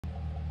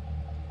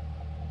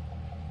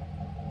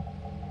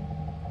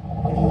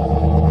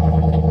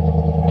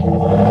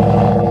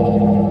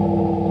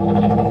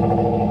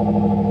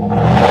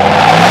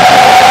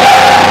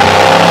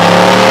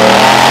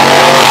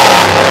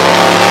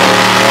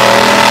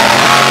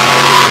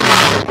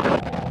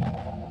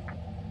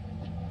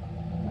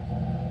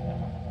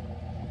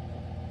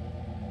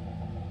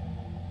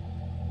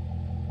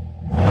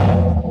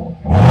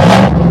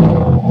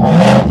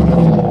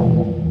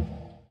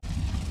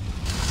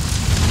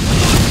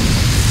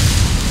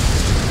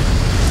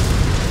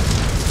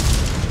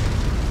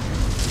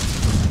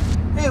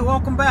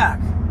welcome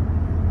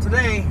back.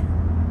 Today,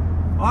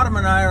 Autumn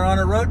and I are on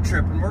a road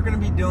trip, and we're going to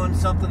be doing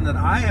something that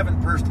I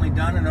haven't personally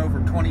done in over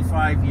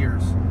 25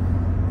 years.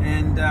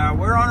 And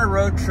we're on a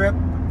road trip,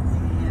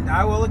 and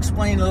I will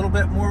explain a little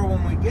bit more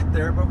when we get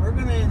there, but we're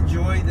going to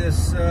enjoy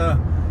this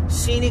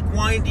scenic,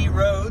 windy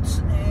roads,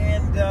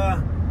 and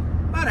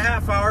about a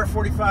half hour,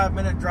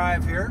 45-minute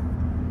drive here,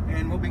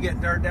 and we'll be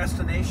getting to our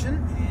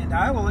destination, and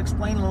I will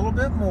explain a little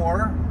bit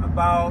more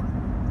about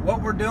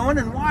what we're doing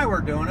and why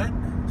we're doing it.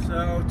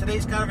 So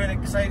today's kind of an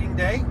exciting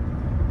day,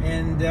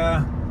 and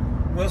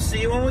we'll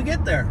see you when we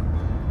get there.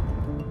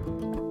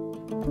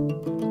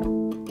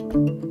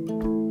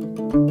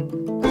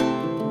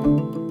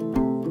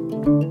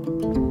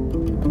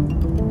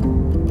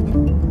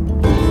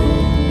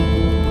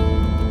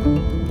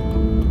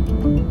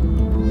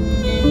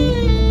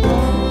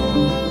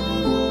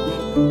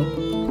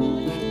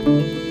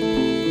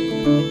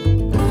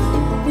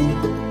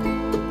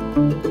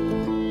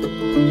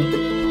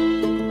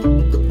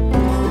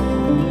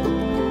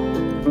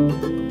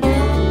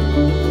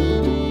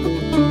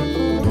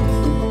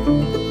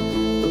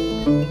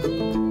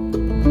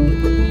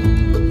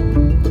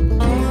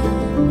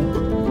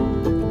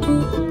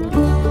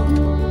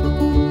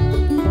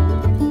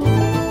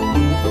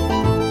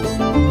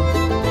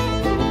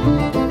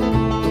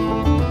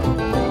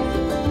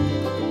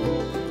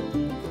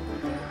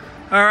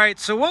 Alright,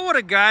 so what would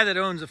a guy that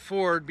owns a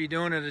Ford be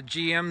doing at a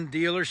GM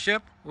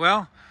dealership?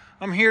 Well,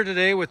 I'm here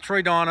today with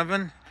Troy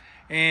Donovan,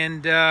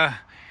 and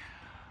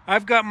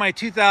I've got my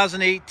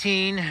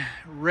 2018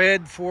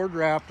 red Ford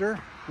RAPTOR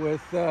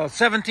with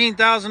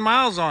 17,000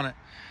 miles on it.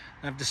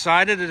 I've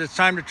decided that it's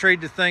time to trade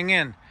the thing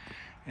in.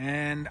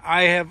 And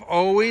I have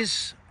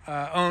always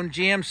owned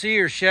GMC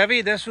or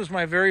Chevy. This was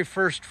my very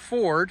first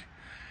Ford,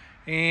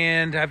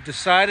 and I've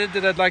decided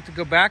that I'd like to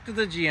go back to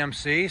the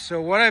GMC.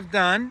 So what I've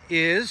done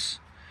is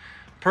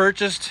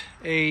purchased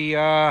a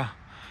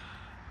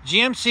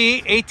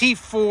GMC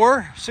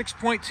AT4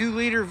 6.2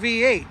 liter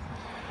V8,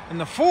 and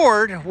the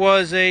Ford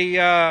was a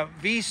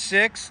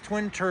V6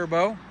 twin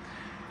turbo.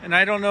 And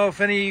I don't know if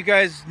any of you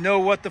guys know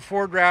what the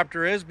Ford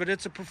RAPTOR is, but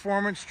it's a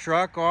performance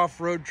truck,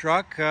 off-road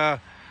truck.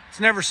 It's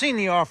never seen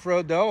the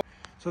off-road though.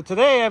 So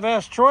today I've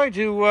asked Troy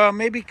to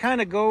maybe kind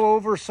of go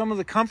over some of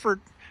the comfort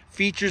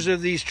features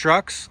of these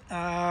trucks.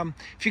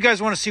 If you guys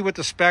want to see what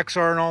the specs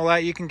are and all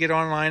that, you can get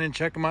online and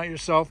check them out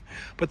yourself.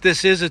 But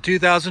this is a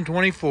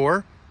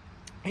 2024,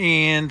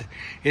 and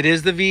it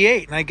is the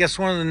V8. And I guess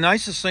one of the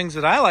nicest things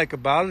that I like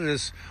about it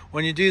is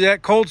when you do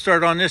that cold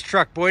start on this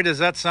truck, boy, does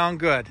that sound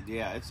good.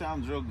 Yeah, it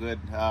sounds real good.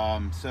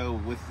 So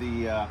with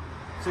the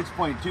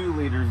 6.2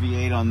 liter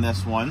V8 on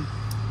this one,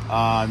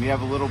 you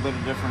have a little bit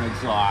of different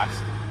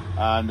exhaust.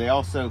 They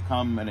also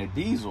come in a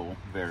diesel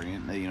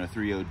variant, you know,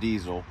 3.0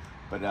 diesel.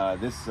 But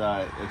this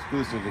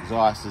exclusive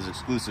exhaust is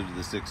exclusive to the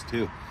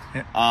 6.2.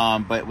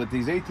 Yeah. But with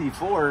these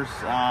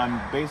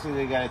AT4s, basically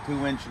they got a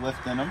 2-inch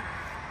lift in them.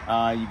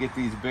 You get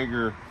these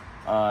bigger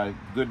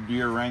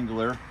Goodyear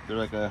Wrangler. They're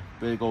like a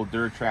big old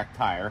dirt track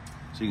tire,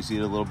 so you can see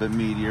it a little bit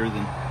meatier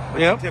than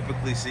what you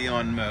typically see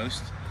on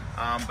most.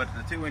 But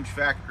the 2-inch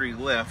factory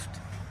lift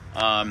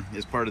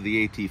is part of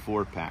the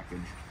AT4 package.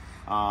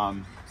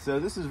 So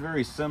this is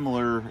very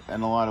similar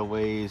in a lot of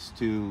ways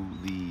to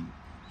the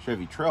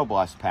Chevy Trail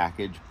Boss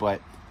package, but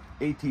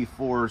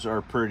AT4s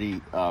are pretty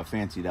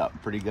fancied up,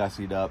 pretty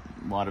gussied up,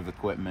 a lot of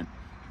equipment.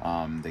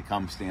 They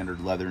come standard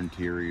leather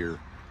interior.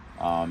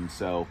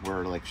 So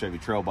we're like Chevy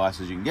Trail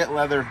Bosses, you can get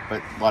leather,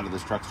 but a lot of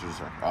those trucks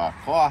are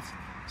cloth.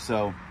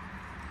 So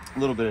a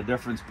little bit of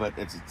difference, but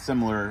it's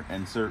similar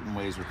in certain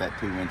ways with that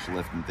 2-inch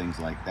lift and things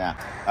like that.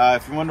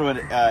 If you wonder what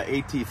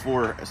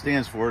AT4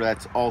 stands for,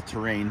 that's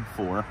all-terrain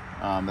 4.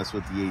 That's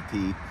what the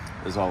AT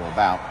is all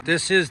about.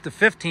 This is the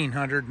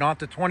 1500, not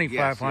the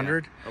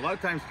 2500. Yes, yeah. A lot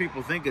of times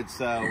people think it's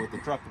with the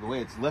truck, the way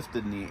it's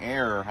lifted in the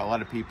air, a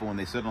lot of people when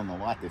they sit on the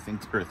lot, they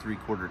think they're a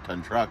 3/4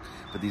 ton truck,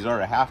 but these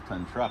are a 1/2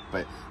 ton truck.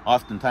 But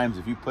oftentimes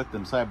if you put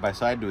them side by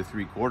side to a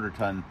 3/4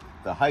 ton,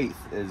 the height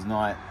is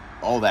not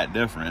all that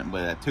different,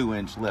 but a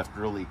 2-inch lift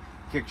really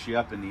kicks you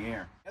up in the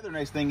air. The other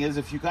nice thing is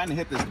if you kind of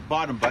hit this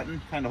bottom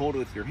button, kind of hold it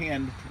with your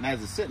hand, and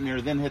as it's sitting there,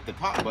 then hit the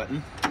top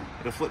button,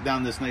 it'll flip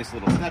down this nice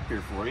little step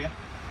here for you.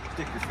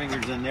 Stick your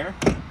fingers in there,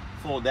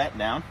 fold that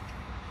down.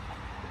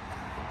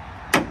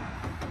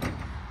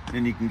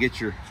 Then you can get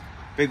your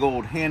big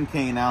old hand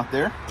cane out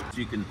there. So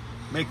you can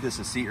make this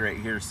a seat right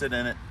here, sit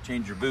in it,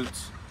 change your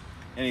boots,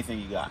 anything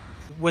you got.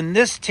 When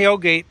this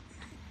tailgate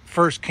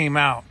first came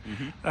out,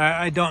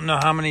 I don't know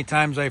how many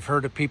times I've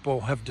heard of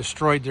people have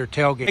destroyed their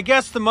tailgate. I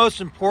guess the most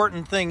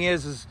important thing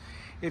is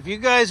if you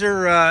guys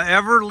are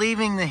ever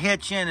leaving the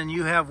hitch in and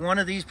you have one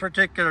of these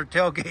particular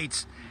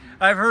tailgates,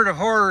 I've heard of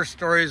horror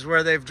stories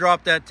where they've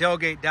dropped that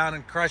tailgate down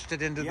and crushed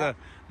it into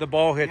the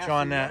ball hitch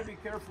on that. You gotta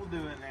be careful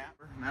doing that.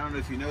 And I don't know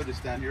if you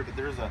noticed down here, but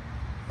there's a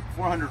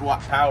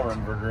 400-watt power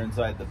inverter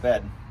inside the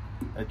bed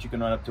that you can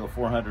run up to a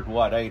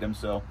 400-watt item.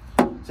 So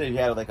say you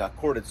had like a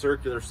corded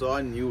circular saw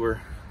and you were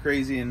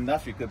crazy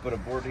enough, you could put a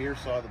board here,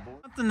 saw the board.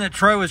 Something that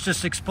Troy was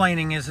just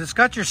explaining is it's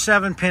got your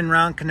 7-pin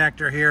round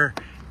connector here.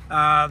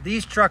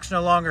 These trucks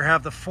no longer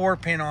have the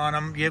 4-pin on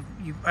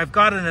them. I've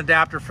got an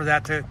adapter for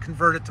that to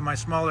convert it to my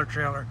smaller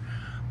trailer,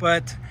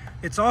 but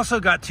it's also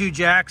got 2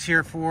 jacks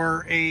here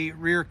for a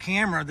rear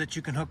camera that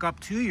you can hook up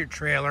to your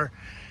trailer.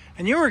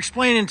 And you were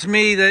explaining to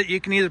me that you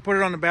can either put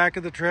it on the back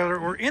of the trailer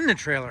or in the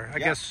trailer, I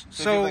guess.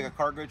 So if you have like a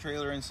cargo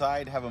trailer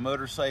inside, have a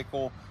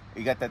motorcycle,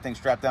 you got that thing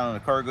strapped down on a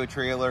cargo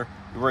trailer,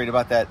 you're worried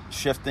about that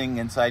shifting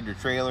inside your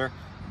trailer,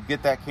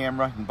 get that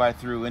camera, you can buy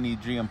through any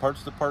GM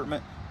parts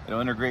department. It'll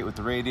integrate with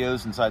the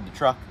radios inside the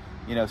truck,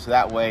 you know, so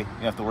that way you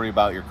don't have to worry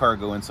about your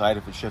cargo inside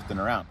if it's shifting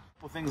around. A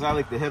couple things I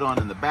like to hit on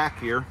in the back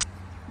here.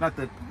 Not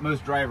that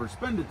most drivers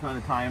spend a ton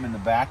of time in the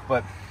back,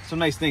 but some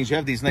nice things. You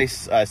have these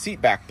nice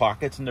seat back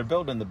pockets, and they're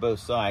built into both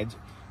sides. You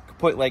can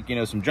put, like, you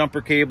know, some jumper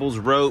cables,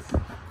 rope,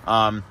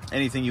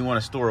 anything you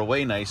want to store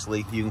away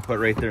nicely, you can put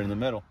right there in the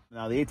middle.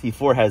 Now the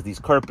AT4 has these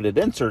carpeted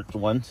insert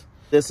ones.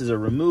 This is a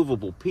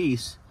removable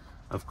piece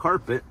of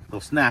carpet.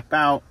 They'll snap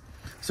out.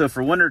 So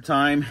for winter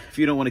time, if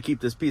you don't want to keep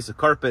this piece of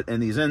carpet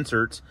and these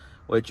inserts,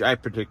 which I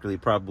particularly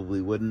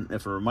probably wouldn't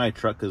if it were my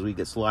truck, because we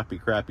get sloppy,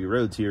 crappy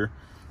roads here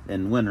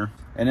in winter.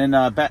 And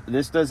then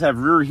this does have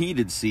rear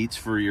heated seats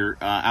for your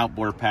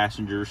outboard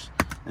passengers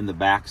in the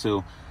back.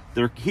 So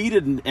they're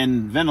heated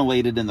and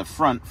ventilated in the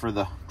front for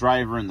the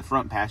driver and the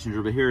front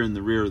passenger, but here in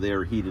the rear they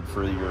are heated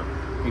for your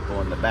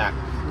people in the back.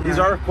 These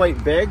are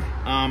quite big.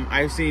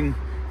 I've seen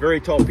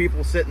very tall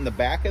people sit in the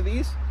back of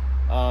these.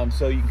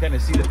 So you can kind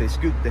of see that they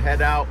scoop the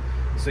head out,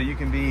 so you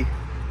can be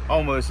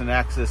almost in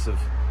excess of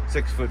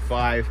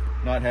 6'5",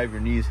 not have your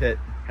knees hit,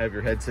 have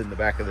your head sit in the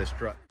back of this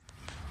truck.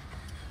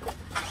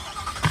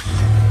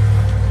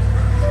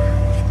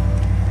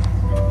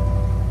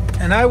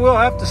 And I will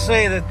have to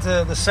say that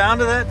the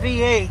sound of that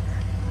V8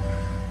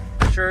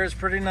 sure is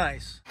pretty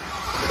nice.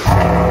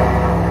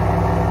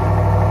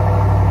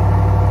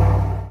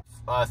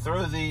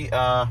 Throw the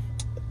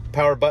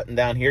power button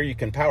down here. You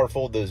can power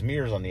fold those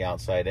mirrors on the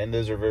outside, and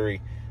those are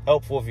very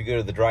helpful if you go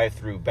to the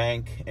drive-through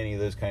bank, any of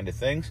those kind of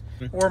things.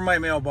 Or my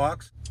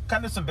mailbox.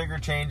 Kind of some bigger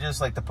changes,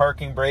 like the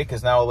parking brake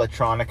is now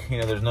electronic. You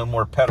know, there's no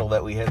more pedal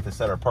that we hit to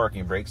set our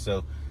parking brake.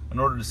 So in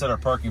order to set our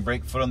parking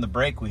brake, foot on the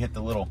brake, we hit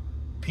the little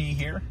P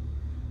here,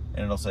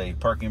 and it'll say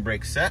parking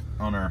brake set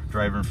on our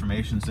driver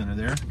information center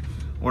there.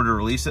 Or to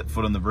release it,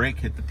 foot on the brake,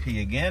 hit the P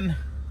again.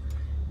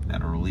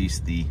 That'll release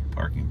the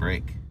parking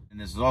brake. And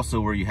this is also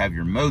where you have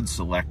your mode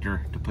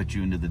selector to put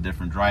you into the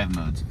different drive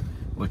modes.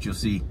 What you'll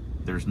see,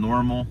 there's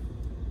normal,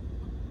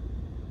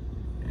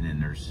 and then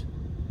there's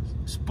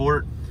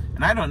sport.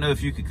 And I don't know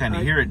if you could kind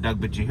of hear it,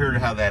 Doug, but you hear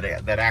how that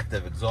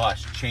active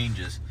exhaust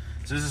changes.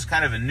 So this is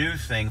kind of a new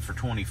thing for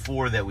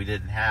 24 that we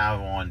didn't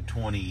have on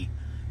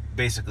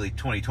basically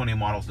 2020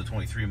 models to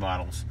 23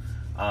 models,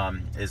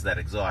 is that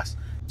exhaust.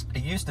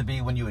 It used to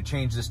be when you would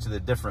change this to the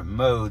different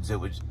modes,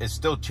 it's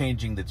still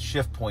changing the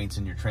shift points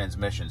in your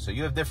transmission. So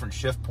you have different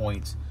shift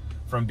points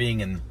from being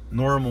in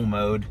normal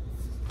mode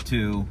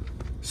to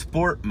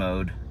sport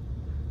mode,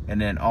 and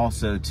then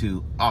also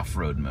to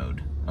off-road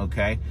mode.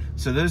 Okay,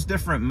 so those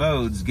different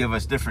modes give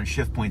us different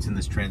shift points in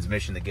this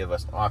transmission that give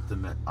us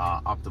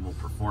optimal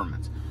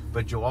performance.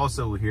 But you'll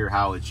also hear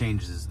how it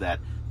changes that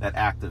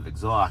active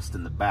exhaust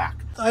in the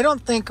back. I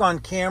don't think on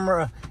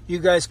camera you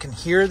guys can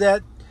hear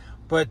that,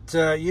 but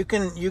you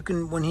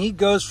can when he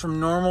goes from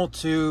normal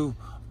to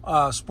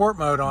sport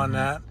mode on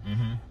that,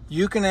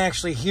 you can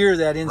actually hear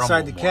that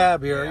inside the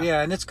cab here.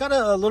 Yeah, and it's got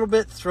a little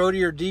bit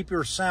throatier,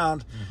 deeper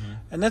sound.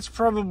 And that's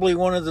probably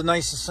one of the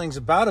nicest things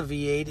about a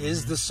V8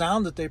 is the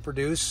sound that they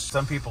produce.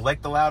 Some people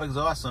like the loud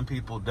exhaust, some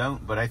people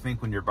don't. But I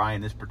think when you're buying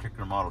this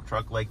particular model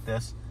truck like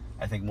this,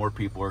 I think more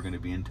people are going to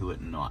be into it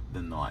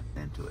than not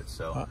into it.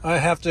 So I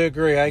have to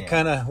agree. I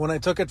kind of, when I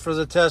took it for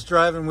the test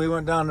drive and we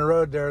went down the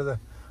road there,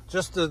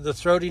 just the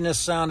throatiness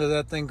sound of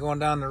that thing going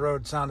down the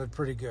road sounded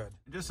pretty good.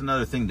 Just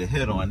another thing to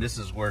hit on, this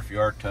is where, if you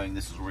are towing,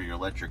 this is where your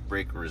electric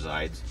brake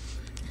resides.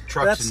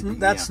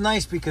 That's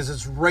nice because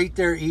it's right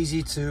there,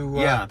 easy to...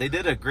 yeah, they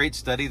did a great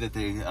study that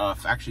they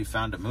actually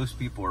found that most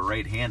people are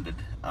right-handed,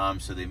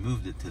 so they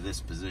moved it to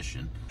this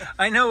position.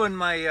 I know in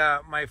my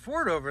my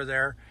Ford over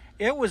there,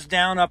 it was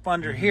down up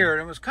under here,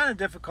 and it was kind of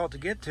difficult to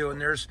get to.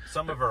 And there's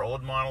some of our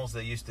old models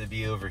that used to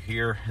be over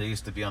here. They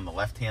used to be on the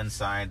left-hand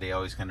side. They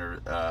always kind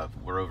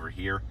of were over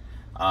here.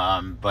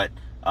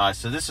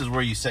 So this is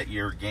where you set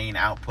your gain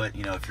output.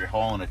 You know, if you're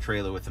hauling a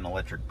trailer with an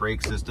electric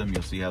brake system,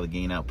 you'll see how the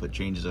gain output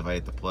changes if I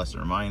hit the plus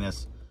or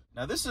minus.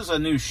 Now this is a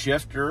new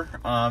shifter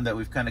that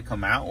we've kind of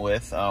come out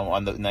with.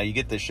 Now you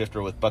get this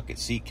shifter with bucket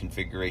seat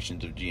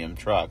configurations of GM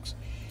trucks.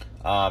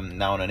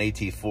 Now on an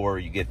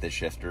AT4 you get the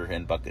shifter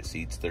and bucket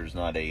seats. There's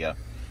not a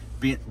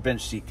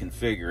bench seat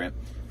configurant.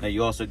 Now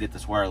you also get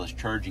this wireless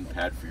charging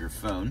pad for your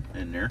phone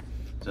in there.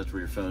 So that's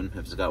where your phone, if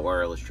it's got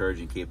wireless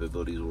charging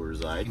capabilities, will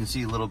reside. You can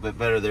see a little bit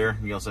better there.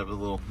 You also have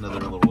another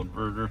little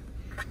inverter.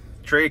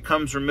 Tray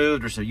comes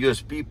removed. There's some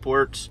USB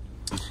ports.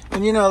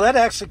 And you know, that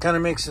actually kind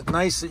of makes it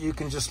nice that you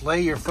can just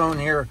lay your phone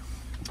here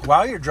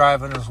while you're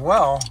driving as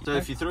well. So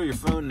if you throw your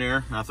phone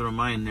there, I'll throw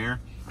mine there,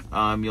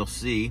 you'll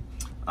see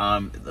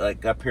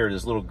Like up here,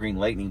 this little green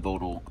lightning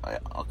bolt will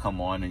I'll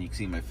come on, and you can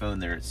see my phone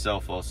there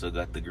itself also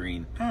got the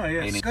green. Oh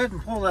yes, go ahead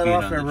and pull that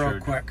off there real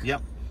quick.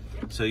 Yep.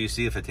 So you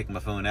see if I take my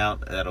phone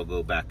out, that'll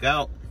go back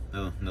out.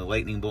 No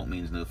lightning bolt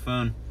means no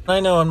phone. I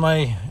know in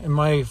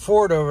my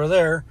Ford over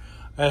there,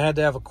 I had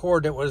to have a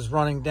cord that was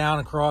running down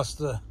across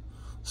the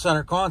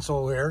center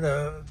console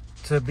here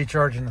to be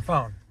charging the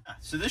phone.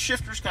 So this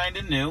shifter's kind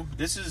of new.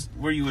 This is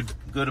where you would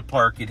go to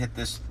park. You'd hit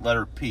this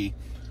letter P.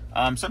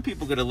 Some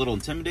people get a little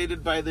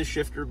intimidated by this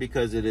shifter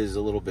because it is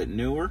a little bit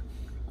newer.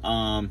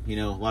 You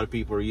know, a lot of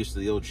people are used to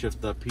the old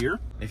shift up here.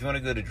 If you want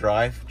to go to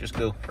drive, just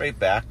go right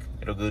back.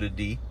 It'll go to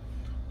D.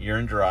 You're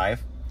in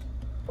drive.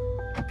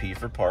 P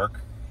for park.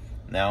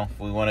 Now, if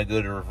we want to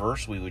go to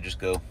reverse, we would just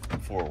go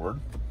forward.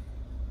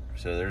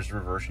 So there's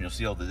reverse, and you'll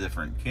see all the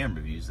different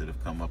camera views that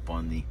have come up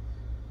on the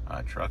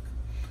truck.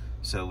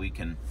 So we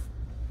can,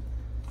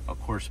 of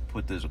course,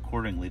 put those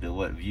accordingly to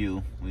what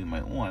view we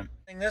might want.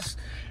 This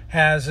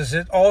has is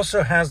it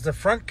also has the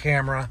front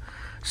camera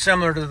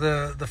similar to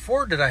the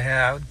Ford that I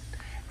had,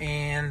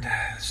 and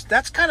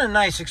that's kind of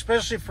nice,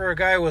 especially for a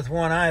guy with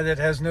one eye that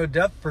has no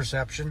depth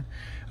perception.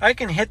 I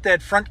can hit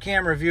that front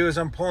camera view as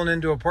I'm pulling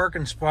into a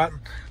parking spot.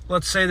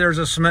 Let's say there's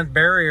a cement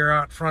barrier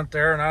out front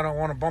there and I don't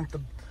want to bump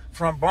the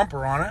front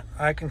bumper on it.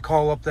 I can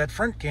call up that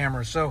front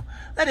camera. So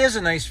that is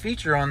a nice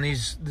feature on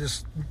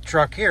this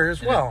truck here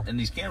as well. And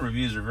these camera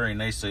views are very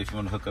nice. So if you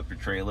want to hook up your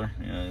trailer,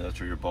 you know, that's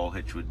where your ball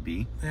hitch would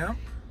be. Yeah.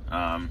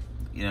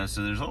 You know,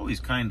 so there's always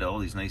kind of all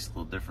these nice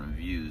little different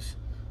views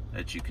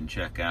that you can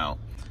check out.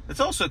 It's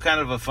also kind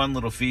of a fun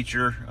little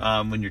feature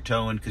when you're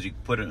towing, because you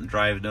can put it and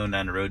drive down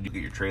the road. You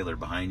get your trailer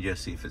behind you,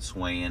 see if it's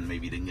swaying.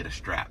 Maybe you didn't get a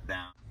strap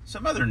down.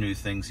 Some other new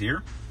things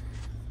here.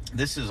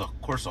 This is, of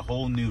course, a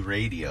whole new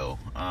radio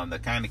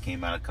that kind of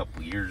came out a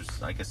couple years.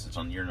 I guess it's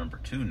on year number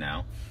 2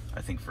 now.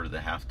 I think for the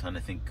half ton.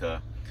 I think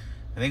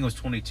it was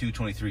 22,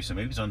 23. So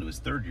maybe it's on to his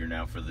 3rd year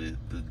now for the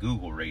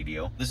Google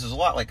radio. This is a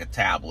lot like a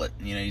tablet.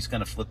 You know, you just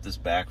kind of flip this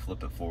back,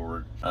 flip it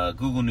forward.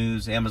 Google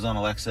News, Amazon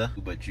Alexa,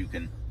 but you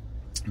can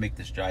make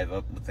this jive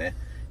up with the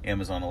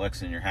Amazon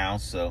Alexa in your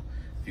house. So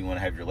if you want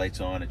to have your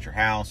lights on at your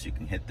house, you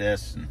can hit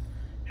this and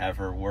have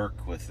her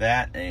work with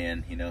that,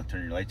 and you know,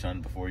 turn your lights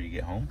on before you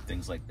get home,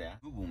 things like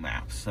that. Google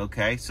Maps.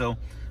 Okay, so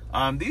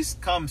these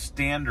come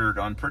standard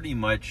on pretty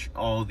much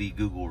all the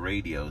Google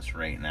radios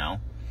right now.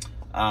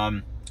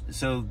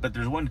 But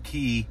there's one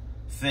key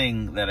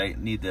thing that I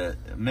need to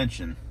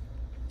mention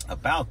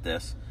about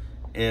this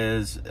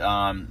is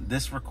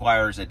this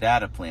requires a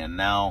data plan.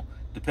 Now,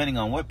 depending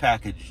on what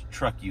package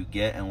truck you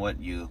get and what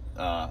you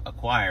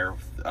acquire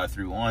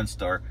through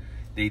OnStar,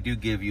 they do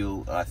give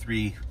you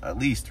at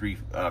least 3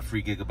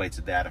 free gigabytes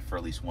of data for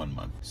at least 1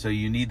 month. So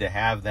you need to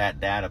have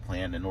that data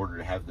plan in order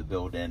to have the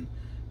built-in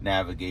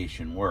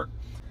navigation work.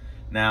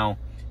 Now,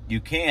 you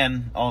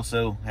can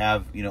also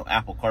have, you know,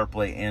 Apple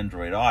CarPlay,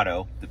 Android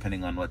Auto,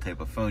 depending on what type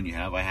of phone you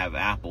have. I have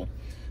Apple.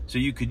 So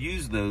you could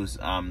use those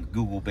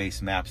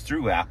Google-based maps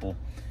through Apple.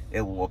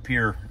 It will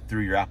appear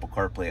through your Apple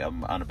CarPlay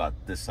on about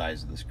this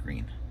size of the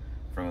screen,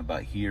 from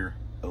about here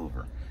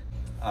over.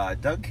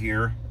 Doug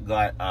here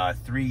got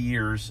 3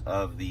 years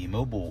of the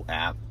mobile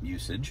app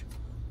usage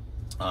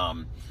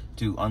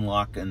to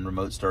unlock and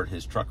remote start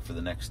his truck for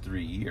the next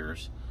 3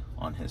 years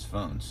on his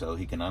phone. So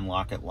he can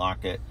unlock it,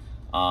 lock it,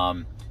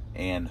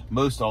 and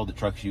most all the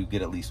trucks you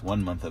get at least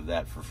 1 month of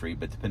that for free,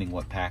 but depending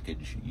what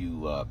package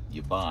you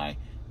buy,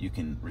 you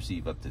can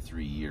receive up to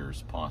 3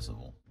 years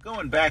possible.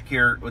 Going back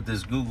here with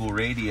this Google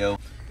radio,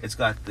 it's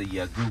got the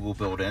Google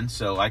built in,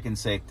 so I can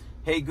say,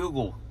 hey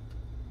Google,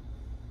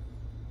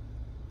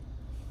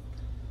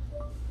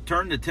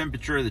 turn the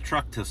temperature of the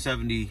truck to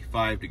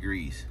 75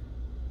 degrees.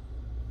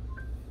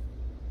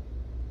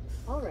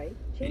 All right.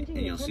 And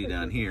you'll see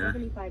down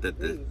here that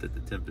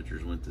the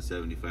temperatures went to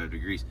 75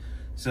 degrees.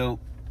 So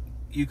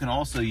you can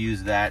also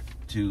use that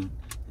to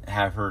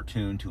have her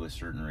tuned to a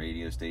certain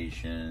radio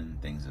station,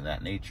 things of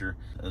that nature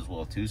as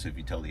well too. So if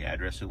you tell the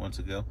address it wants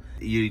to go,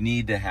 you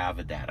need to have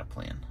a data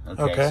plan.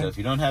 Okay. So if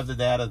you don't have the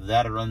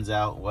data runs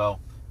out,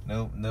 well,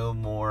 no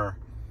more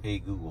Hey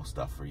Google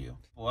stuff for you.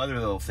 Well, other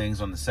little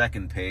things on the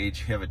second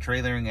page, you have a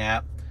trailering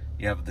app,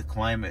 you have the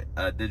climate,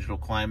 digital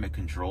climate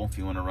control. If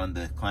you want to run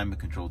the climate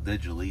control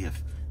digitally,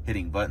 if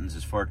hitting buttons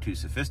is far too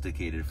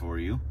sophisticated for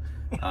you,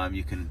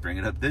 you can bring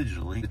it up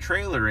digitally. The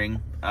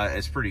trailering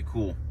is pretty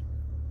cool.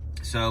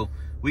 So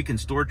we can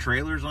store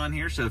trailers on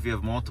here. So if you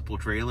have multiple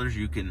trailers,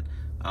 you can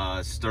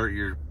start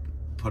your,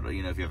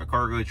 if you have a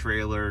cargo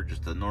trailer,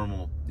 just a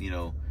normal,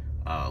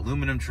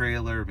 aluminum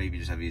trailer, maybe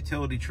just have a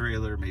utility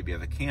trailer, maybe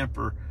have a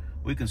camper.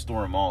 We can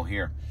store them all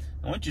here.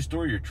 And once you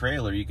store your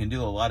trailer, you can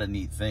do a lot of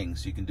neat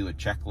things. You can do a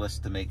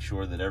checklist to make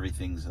sure that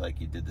everything's like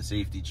you did the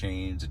safety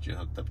chains, that you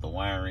hooked up the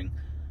wiring.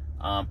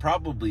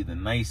 Probably the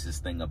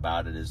nicest thing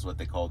about it is what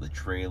they call the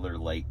trailer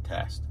light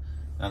test.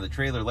 Now the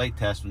trailer light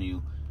test, when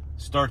you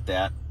start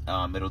that,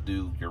 it'll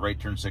do your right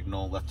turn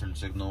signal, left turn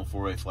signal,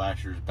 four-way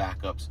flashers,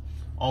 backups,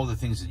 all the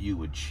things that you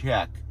would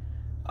check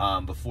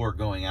before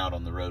going out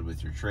on the road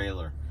with your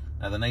trailer.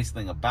 Now the nice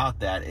thing about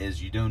that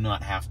is you do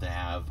not have to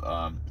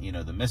have you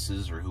know, the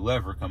missus or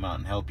whoever come out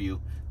and help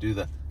you do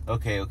the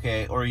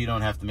okay, or you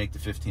don't have to make the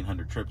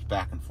 1,500 trips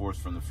back and forth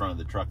from the front of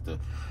the truck to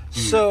do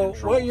So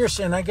what you're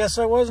saying, I guess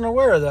I wasn't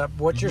aware of that.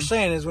 What you're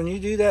saying is when you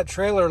do that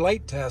trailer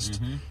light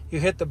test, you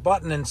hit the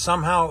button and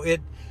somehow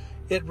it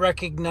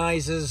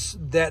recognizes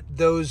that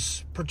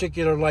those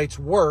particular lights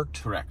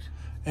worked. Correct.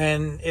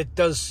 And it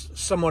does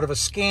somewhat of a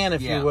scan,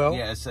 if you will.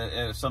 Yeah,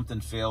 if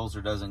something fails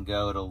or doesn't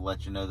go, it'll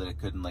let you know that it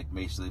couldn't, like,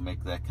 basically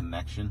make that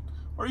connection.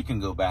 Or you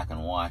can go back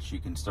and watch. You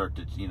can start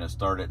to, you know,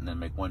 start it and then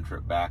make one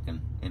trip back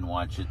and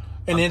watch it.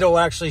 And it'll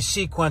actually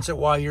sequence it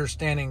while you're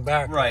standing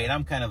back. Right.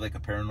 I'm kind of like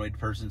a paranoid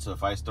person, so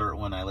if I start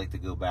one, I like to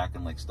go back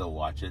and, like, still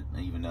watch it,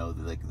 even though,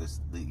 like,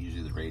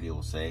 usually the radio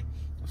will say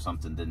if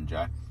something didn't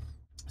jive.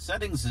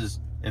 Settings is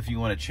if you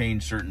want to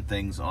change certain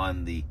things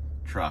on the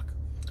truck.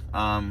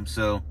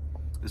 So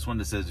this one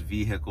that says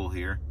vehicle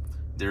here.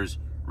 There's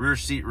rear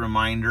seat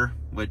reminder,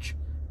 which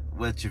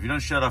if you don't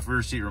shut off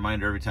rear seat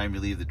reminder every time you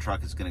leave the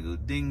truck, it's going to go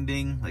ding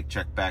ding, like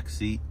check back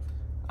seat.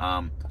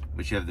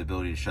 Which you have the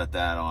ability to shut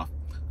that off.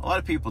 A lot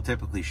of people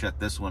typically shut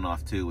this one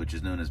off too, which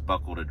is known as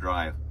buckle to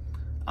drive.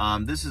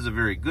 This is a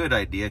very good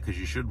idea because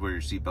you should wear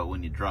your seatbelt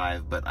when you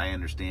drive, but I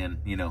understand,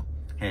 you know,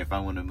 hey, if I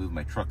want to move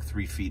my truck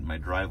 3 feet in my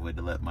driveway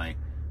to let my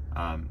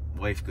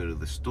wife go to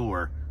the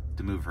store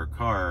to move her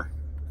car,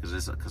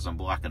 because I'm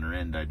blocking her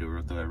in,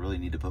 do I really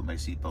need to put my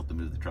seatbelt to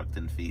move the truck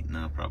 10 feet?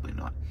 No, probably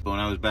not. But when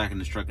I was backing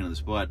this truck into the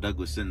spot, Doug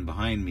was sitting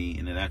behind me,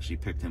 and it actually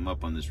picked him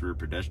up on this rear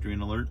pedestrian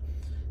alert.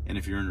 And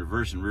if you're in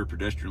reverse and rear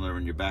pedestrian alert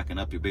when you're backing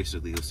up, you'll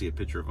see a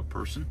picture of a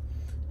person,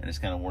 and it's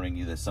kind of warning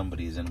you that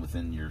somebody is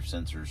within your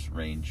sensor's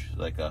range,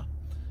 like a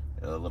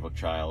little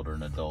child or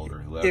an adult or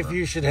whoever. If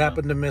you should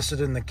happen to miss it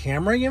in the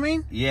camera, you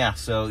mean? Yeah,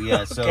 so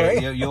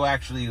Okay. you'll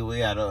actually,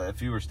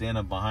 if you were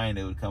standing behind,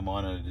 it would come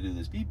on and do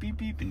this beep beep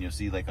beep, and you'll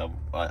see like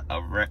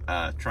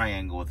a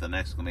triangle with an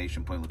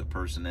exclamation point with a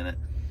person in it,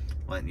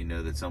 letting you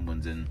know that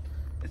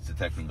it's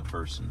detecting a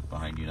person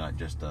behind you, not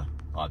just a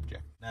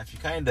object. Now if you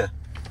kind of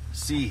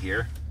see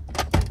here,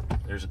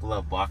 there's a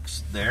glove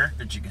box there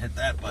that you can hit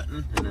that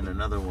button, and then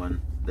another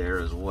one there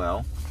as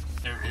well.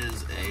 There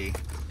is in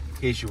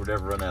case you would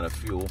ever run out of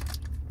fuel,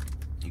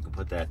 you can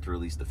put that to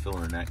release the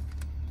filler neck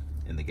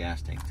in the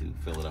gas tank to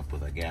fill it up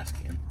with a gas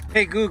can.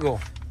 Hey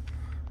Google,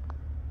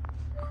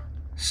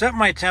 set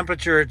my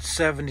temperature at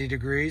 70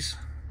 degrees.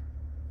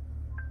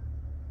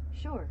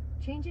 Sure,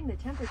 changing the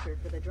temperature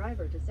for the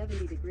driver to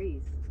 70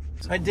 degrees.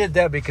 I did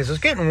that because it's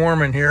getting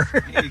warm in here.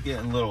 It's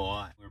getting a little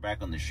hot. We're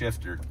back on the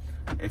shifter.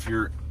 If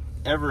you're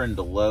ever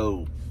into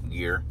low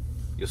gear,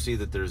 you'll see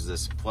that there's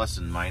this plus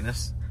and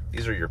minus.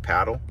 These are your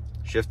paddle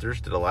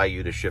shifters that allow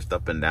you to shift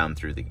up and down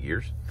through the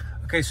gears.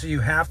 Okay, so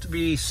you have to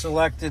be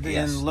selected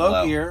in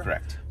low gear,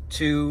 correct,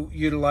 to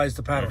utilize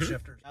the paddle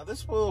shifters. Now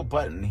this little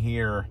button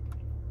here,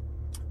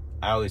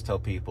 I always tell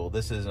people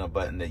this isn't a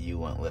button that you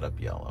want lit up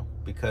yellow,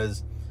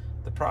 because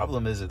the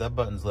problem is if that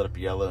button's lit up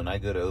yellow and I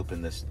go to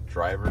open this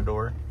driver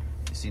door,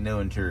 you see no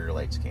interior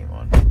lights came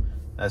on.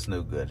 That's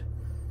no good.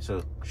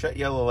 So shut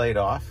yellow light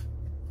off,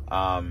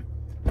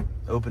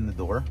 open the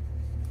door,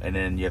 and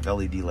then you have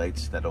LED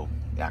lights that'll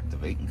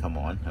activate and come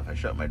on. If I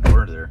shut my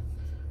door, they're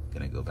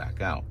gonna go back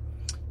out.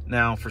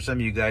 Now for some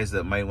of you guys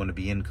that might want to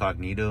be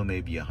incognito,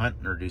 maybe you hunt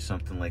or do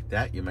something like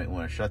that, you might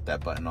want to shut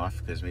that button off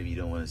because maybe you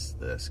don't want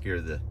to scare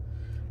the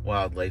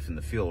wildlife in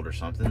the field or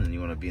something and you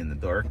want to be in the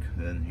dark.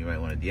 Then you might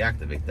want to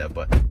deactivate that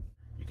button.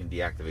 You can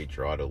deactivate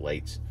your auto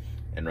lights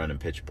and run in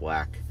pitch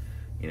black,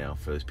 you know,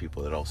 for those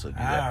people that also do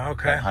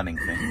that hunting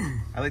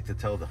thing. I like to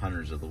tell the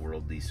hunters of the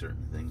world these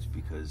certain things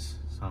because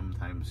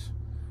sometimes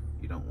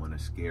you don't want to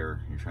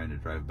scare. You're trying to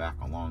drive back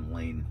a long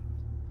lane.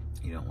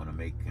 You don't want to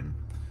make and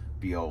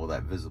be all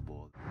that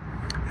visible.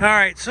 All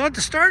right, so at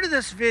the start of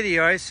this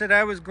video, I said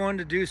I was going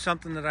to do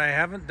something that I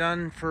haven't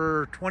done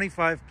for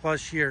 25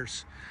 plus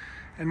years.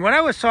 And what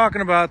I was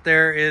talking about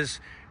there is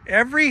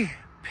every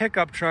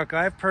pickup truck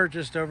I've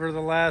purchased over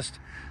the last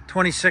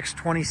 26,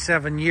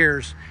 27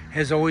 years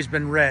has always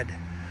been red.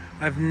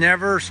 I've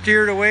never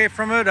steered away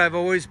from it. I've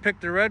always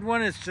picked the red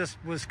one. It just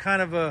was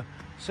kind of a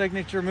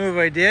signature move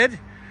I did.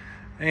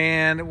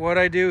 And what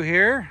I do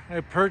here,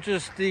 I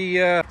purchased the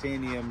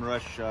Titanium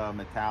Rush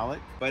Metallic,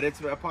 but it's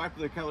a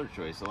popular color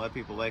choice. A lot of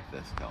people like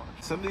this color.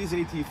 Some of these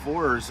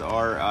AT4s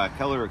are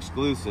color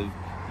exclusive.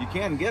 You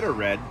can get a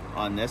red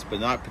on this, but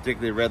not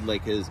particularly red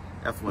like his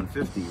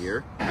F-150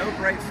 here. No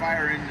bright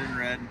fire engine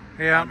red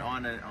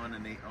on an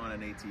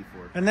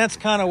AT4. And that's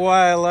kind of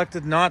why I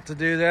elected not to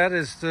do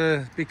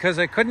that, because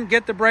I couldn't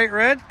get the bright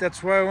red.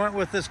 That's why I went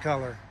with this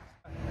color.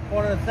 I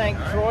wanted to thank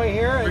Troy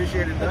here.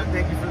 Appreciate it, Doug.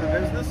 Thank you for the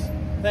business.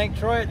 Thank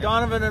Troy at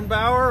Donovan and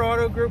Bauer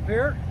Auto Group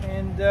here,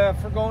 and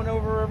for going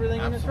over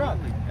everything in the truck.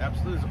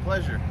 Absolutely, it's a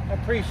pleasure. I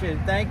appreciate it.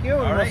 Thank you,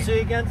 and we'll see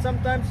you again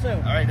sometime soon.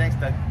 All right, thanks,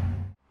 Doug.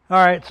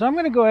 All right, so I'm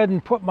going to go ahead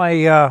and put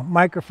my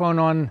microphone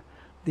on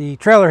the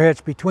trailer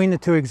hitch between the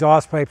two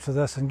exhaust pipes of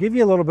this and give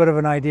you a little bit of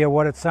an idea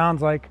what it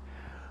sounds like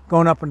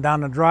going up and down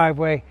the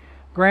driveway.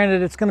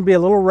 Granted, it's going to be a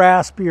little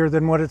raspier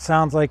than what it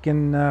sounds like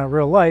in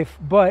real life,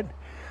 but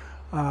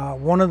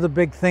One of the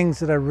big things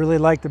that I really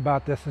liked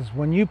about this is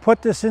when you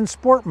put this in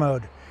sport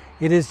mode,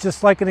 it is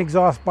just like an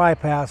exhaust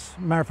bypass.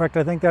 Matter of fact,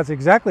 I think that's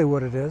exactly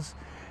what it is.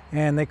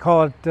 And they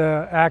call it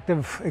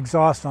active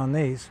exhaust on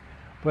these.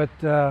 But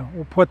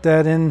we'll put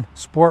that in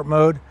sport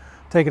mode,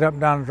 take it up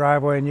and down the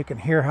driveway, and you can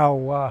hear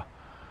how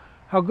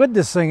good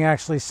this thing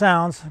actually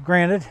sounds.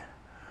 Granted,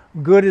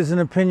 good is an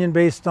opinion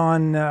based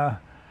on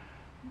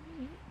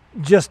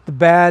just the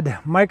bad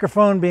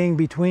microphone being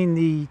between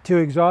the two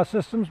exhaust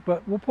systems,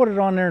 but we'll put it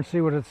on there and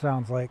see what it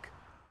sounds like.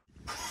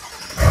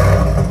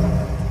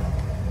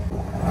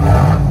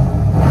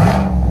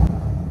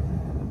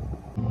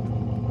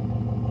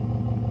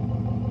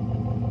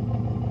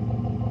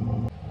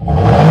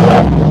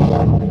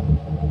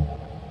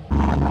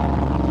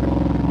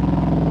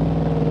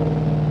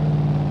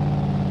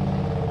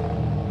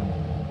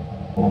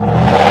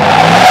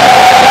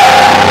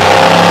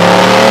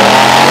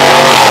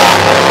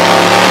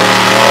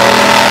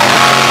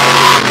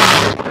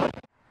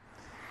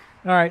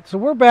 All right, so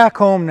we're back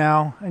home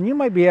now, and you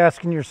might be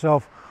asking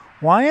yourself,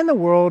 why in the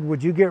world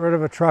would you get rid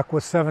of a truck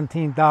with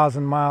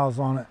 17,000 miles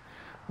on it?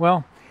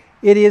 Well,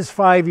 it is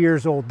 5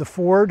 years old. The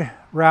Ford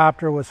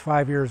RAPTOR was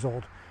 5 years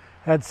old,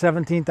 had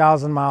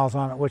 17,000 miles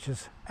on it, which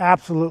is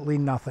absolutely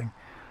nothing.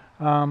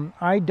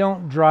 I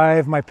don't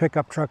drive my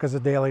pickup truck as a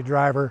daily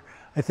driver.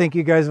 I think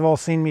you guys have all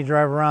seen me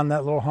drive around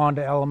that little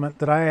Honda Element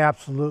that I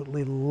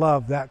absolutely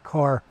love that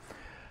car.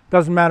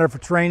 Doesn't matter if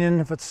it's raining,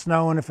 if it's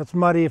snowing, if it's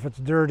muddy, if it's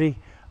dirty.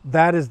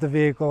 That is the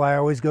vehicle I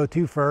always go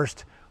to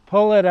first.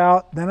 Pull it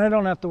out, then I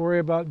don't have to worry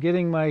about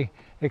getting my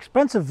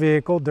expensive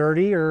vehicle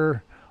dirty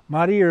or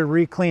muddy or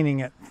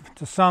re-cleaning it.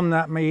 To some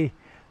that may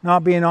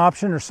not be an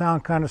option or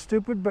sound kind of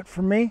stupid, but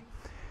for me,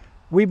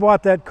 we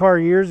bought that car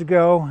years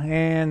ago,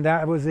 and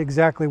that was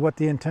exactly what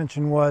the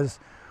intention was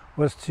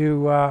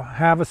to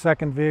have a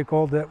second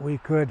vehicle that we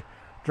could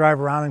drive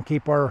around and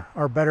keep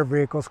our better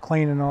vehicles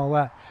clean and all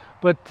that.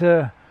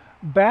 But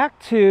back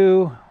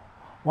to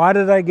why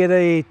did I get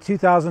a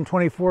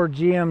 2024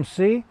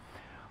 GMC?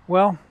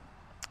 Well,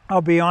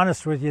 I'll be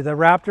honest with you. The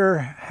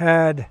Raptor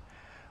had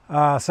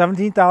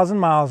 17,000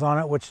 miles on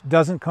it, which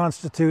doesn't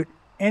constitute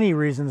any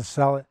reason to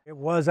sell it. It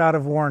was out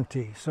of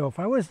warranty. So if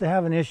I was to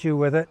have an issue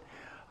with it,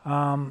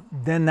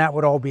 then that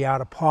would all be out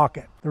of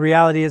pocket. The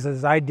reality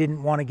is I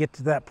didn't want to get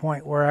to that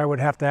point where I would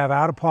have to have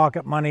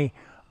out-of-pocket money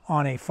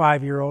on a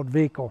 5-year-old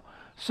vehicle.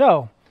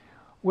 So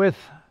with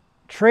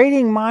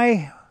trading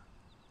my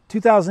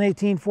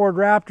 2018 Ford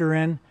RAPTOR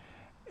in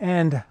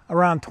and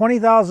around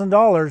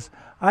 $20,000,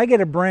 I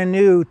get a brand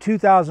new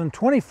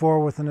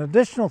 2024 with an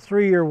additional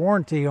 3-year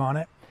warranty on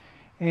it,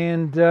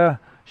 and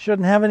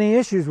shouldn't have any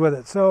issues with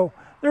it. So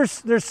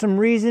there's some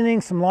reasoning,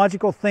 some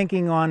logical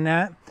thinking on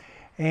that.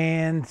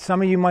 And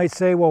some of you might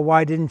say, well,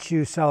 why didn't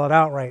you sell it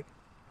outright?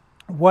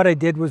 What I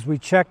did was we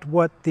checked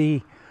what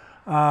the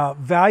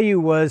value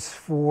was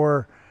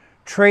for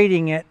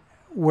trading it,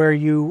 where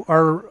you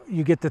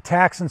get the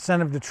tax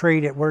incentive to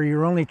trade it, where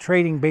you're only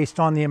trading based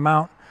on the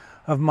amount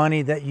of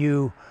money that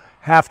you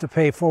have to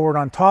pay forward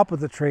on top of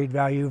the trade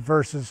value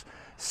versus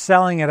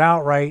selling it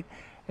outright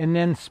and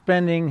then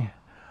spending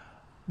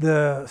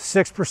the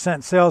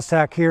 6% sales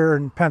tax here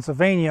in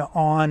Pennsylvania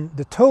on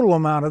the total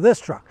amount of this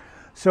truck.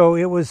 So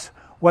it was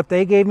what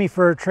they gave me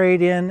for a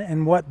trade-in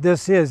and what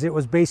this is. It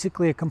was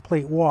basically a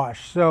complete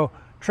wash. So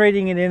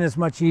trading it in is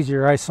much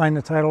easier. I sign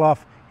the title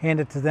off,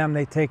 hand it to them,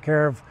 they take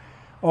care of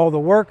all the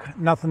work,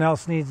 nothing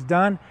else needs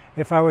done.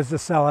 If I was to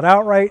sell it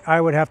outright, I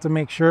would have to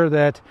make sure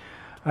that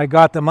I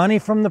got the money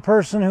from the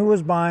person who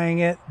was buying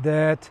it,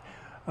 that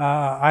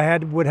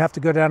would have to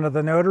go down to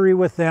the notary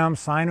with them,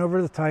 sign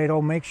over the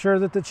title, make sure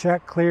that the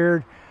check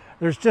cleared.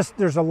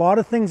 There's a lot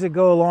of things that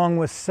go along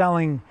with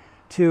selling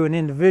to an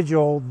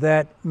individual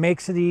that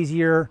makes it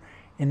easier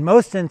in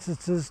most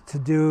instances to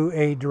do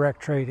a direct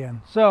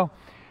trade-in. So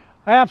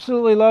I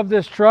absolutely love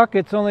this truck.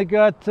 It's only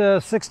got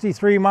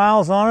 63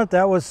 miles on it.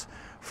 That was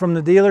from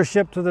the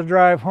dealership to the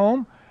drive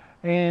home.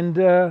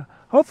 And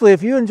hopefully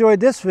if you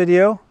enjoyed this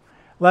video,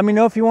 let me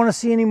know if you want to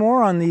see any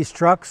more on these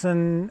trucks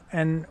and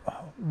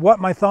what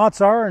my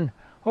thoughts are, and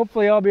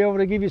hopefully I'll be able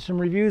to give you some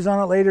reviews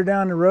on it later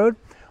down the road.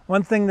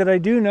 One thing that I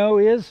do know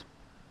is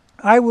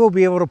I will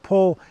be able to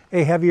pull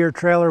a heavier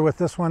trailer with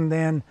this one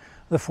than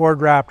the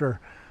Ford RAPTOR.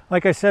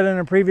 Like I said in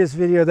a previous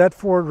video, that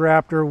Ford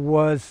RAPTOR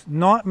was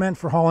not meant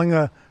for hauling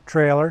a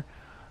trailer.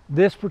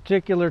 This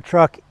particular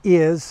truck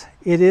is.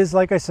 It is,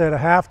 like I said, a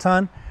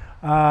half-ton.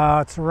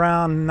 It's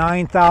around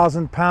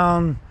 9,000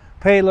 pound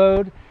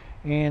payload,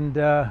 and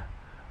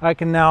I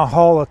can now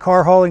haul a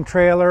car hauling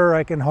trailer.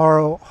 I can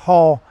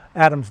haul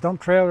Adam's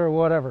dump trailer or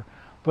whatever.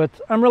 But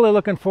I'm really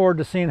looking forward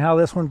to seeing how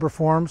this one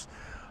performs.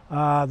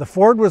 The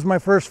Ford was my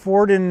first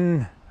Ford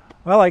in,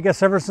 well, I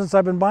guess ever since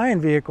I've been buying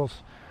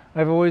vehicles.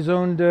 I've always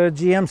owned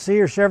GMC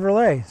or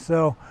Chevrolet.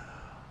 So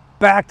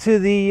back to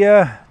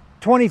the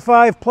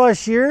 25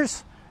 plus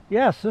years.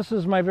 Yes, this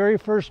is my very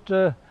first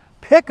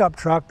pickup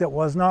truck that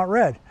was not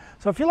red.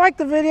 So if you liked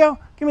the video,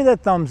 give me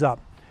that thumbs up.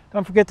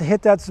 Don't forget to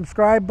hit that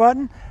subscribe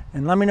button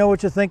and let me know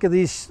what you think of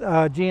these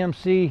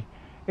GMC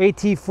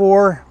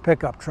AT4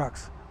 pickup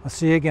trucks. I'll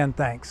see you again.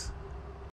 Thanks.